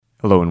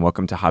Hello and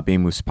welcome to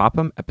Habemus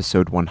Papam,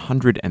 episode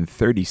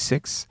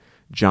 136,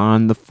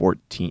 John the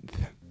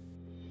 14th.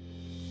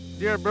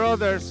 Dear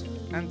brothers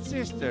and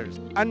sisters,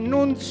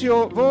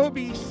 annuncio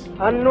vobis,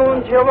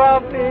 Annuncio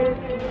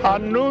vobis,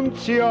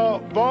 Annuncio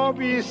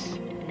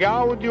vobis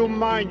Gaudium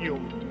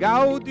Magnum.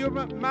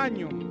 Gaudium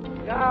Magnum.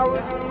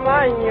 Gaudium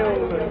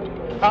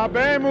Magnum.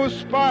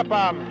 Habemus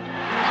Papam.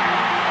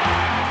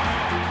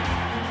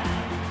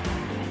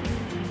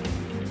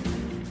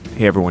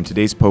 Hey everyone,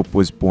 today's Pope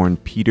was born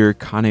Peter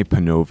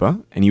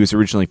Canepanova, and he was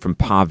originally from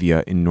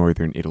Pavia in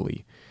northern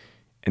Italy.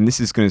 And this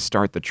is going to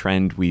start the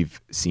trend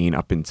we've seen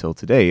up until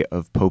today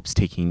of popes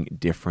taking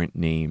different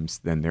names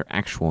than their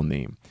actual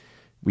name.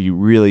 We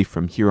really,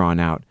 from here on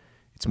out,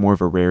 it's more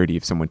of a rarity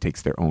if someone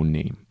takes their own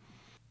name.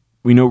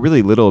 We know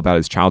really little about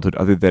his childhood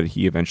other than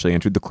he eventually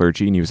entered the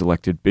clergy and he was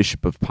elected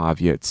Bishop of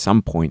Pavia at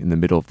some point in the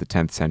middle of the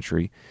 10th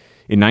century.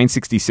 In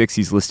 966,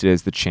 he's listed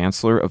as the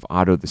Chancellor of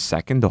Otto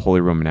II, the Holy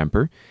Roman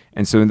Emperor,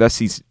 and so thus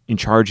he's in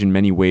charge in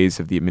many ways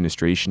of the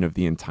administration of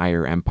the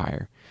entire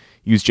empire.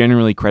 He was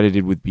generally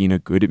credited with being a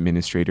good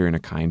administrator and a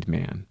kind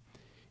man.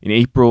 In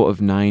April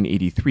of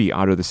 983,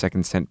 Otto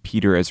II sent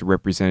Peter as a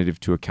representative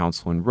to a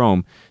council in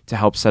Rome to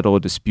help settle a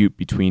dispute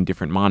between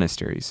different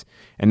monasteries.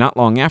 And not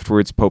long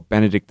afterwards, Pope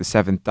Benedict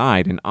VII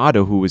died, and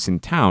Otto, who was in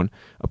town,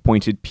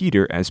 appointed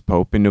Peter as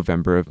Pope in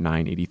November of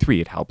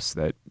 983. It helps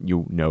that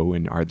you know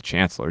and are the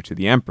Chancellor to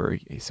the Emperor,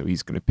 so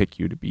he's going to pick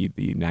you to be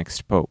the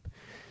next Pope.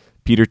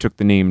 Peter took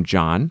the name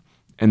John,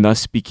 and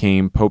thus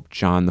became Pope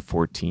John the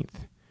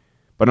 14th.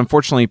 But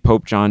unfortunately,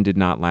 Pope John did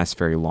not last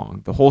very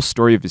long. The whole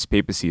story of his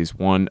papacy is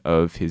one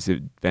of his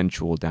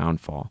eventual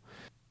downfall.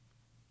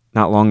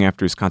 Not long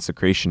after his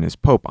consecration as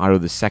Pope, Otto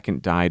II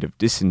died of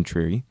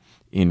dysentery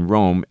in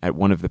Rome at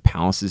one of the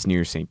palaces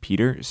near St.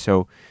 Peter.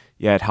 So,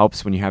 yeah, it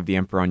helps when you have the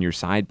emperor on your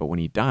side, but when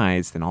he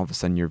dies, then all of a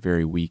sudden you're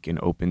very weak and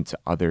open to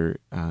other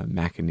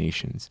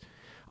machinations.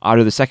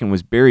 Otto II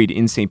was buried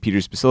in St.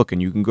 Peter's Basilica,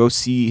 and you can go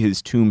see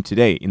his tomb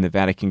today in the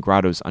Vatican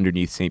grottos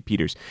underneath St.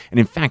 Peter's. And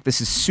in fact,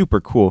 this is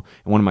super cool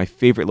and one of my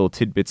favorite little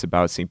tidbits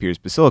about St. Peter's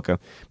Basilica,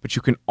 but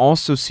you can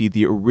also see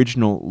the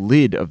original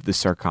lid of the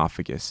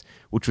sarcophagus,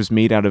 which was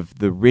made out of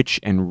the rich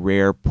and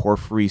rare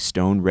porphyry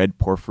stone, red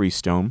porphyry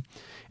stone.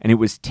 And it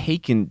was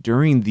taken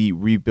during the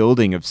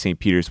rebuilding of St.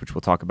 Peter's, which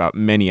we'll talk about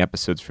many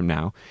episodes from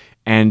now,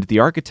 and the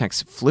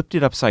architects flipped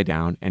it upside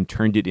down and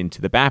turned it into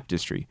the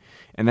baptistry.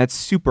 And that's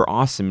super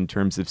awesome in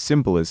terms of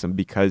symbolism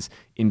because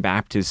in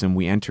baptism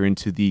we enter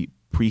into the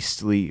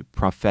priestly,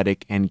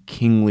 prophetic, and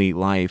kingly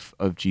life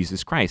of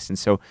Jesus Christ. And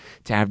so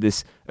to have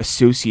this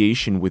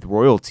association with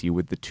royalty,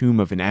 with the tomb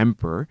of an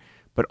emperor,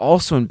 but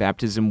also in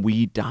baptism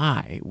we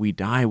die. We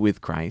die with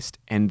Christ,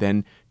 and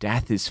then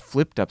death is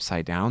flipped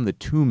upside down, the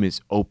tomb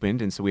is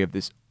opened, and so we have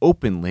this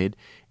open lid,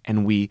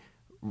 and we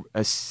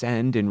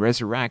ascend and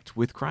resurrect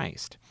with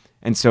Christ.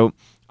 And so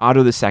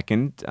Otto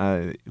II,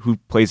 who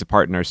plays a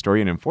part in our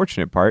story, an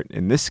unfortunate part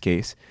in this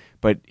case,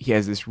 but he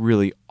has this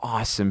really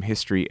awesome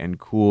history and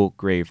cool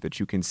grave that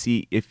you can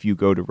see if you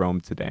go to Rome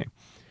today.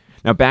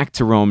 Now back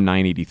to Rome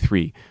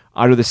 983.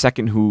 Otto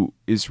II, who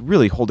is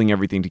really holding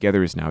everything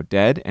together, is now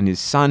dead, and his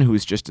son, who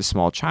is just a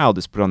small child,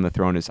 is put on the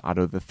throne as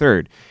Otto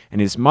III,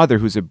 and his mother,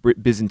 who's a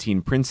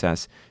Byzantine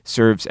princess,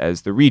 serves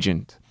as the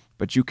regent.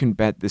 But you can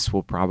bet this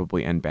will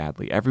probably end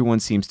badly. Everyone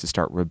seems to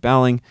start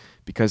rebelling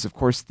because, of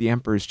course, the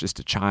emperor is just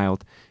a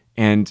child.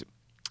 And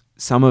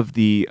some of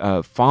the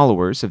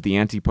followers of the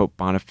anti-Pope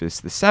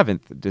Boniface VII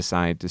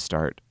decide to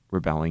start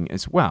rebelling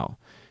as well.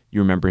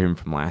 You remember him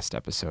from last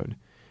episode.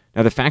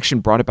 Now, the faction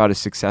brought about a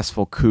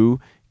successful coup,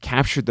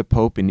 captured the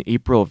Pope in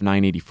April of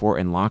 984,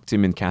 and locked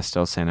him in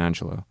Castel San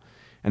Angelo.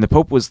 And the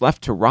Pope was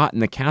left to rot in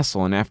the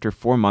castle, and after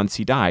 4 months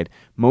he died.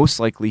 Most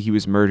likely he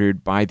was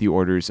murdered by the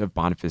orders of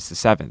Boniface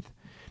VII.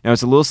 Now,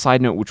 as a little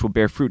side note which will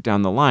bear fruit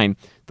down the line,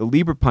 the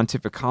Liber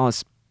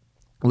Pontificalis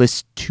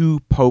lists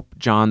two Pope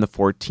John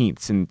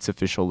XIV in its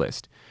official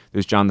list.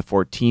 There's John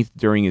XIV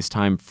during his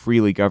time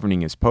freely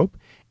governing as Pope,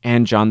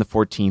 and John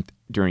XIV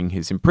during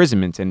his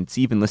imprisonment, and it's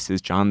even listed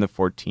as John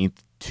XIV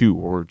II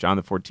or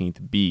John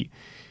XIV B.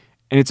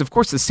 And it's, of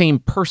course, the same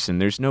person.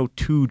 There's no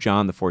two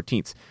John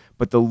XIVs,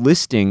 but the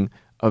listing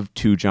of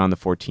two John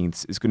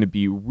XIVs is going to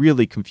be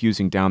really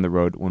confusing down the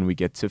road when we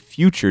get to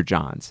future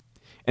Johns.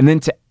 And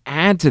then to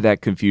add to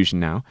that confusion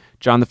now,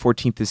 John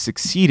XIV is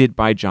succeeded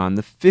by John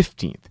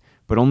XV,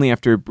 but only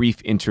after a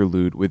brief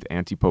interlude with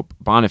anti-Pope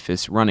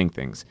Boniface running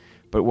things.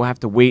 But we'll have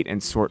to wait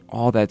and sort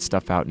all that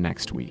stuff out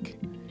next week.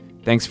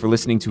 Thanks for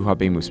listening to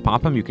Habemus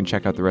Papam. You can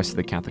check out the rest of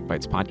the Catholic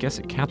Bites podcast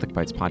at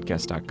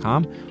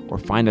catholicbitespodcast.com or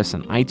find us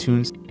on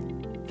iTunes.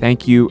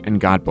 Thank you,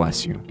 and God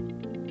bless you.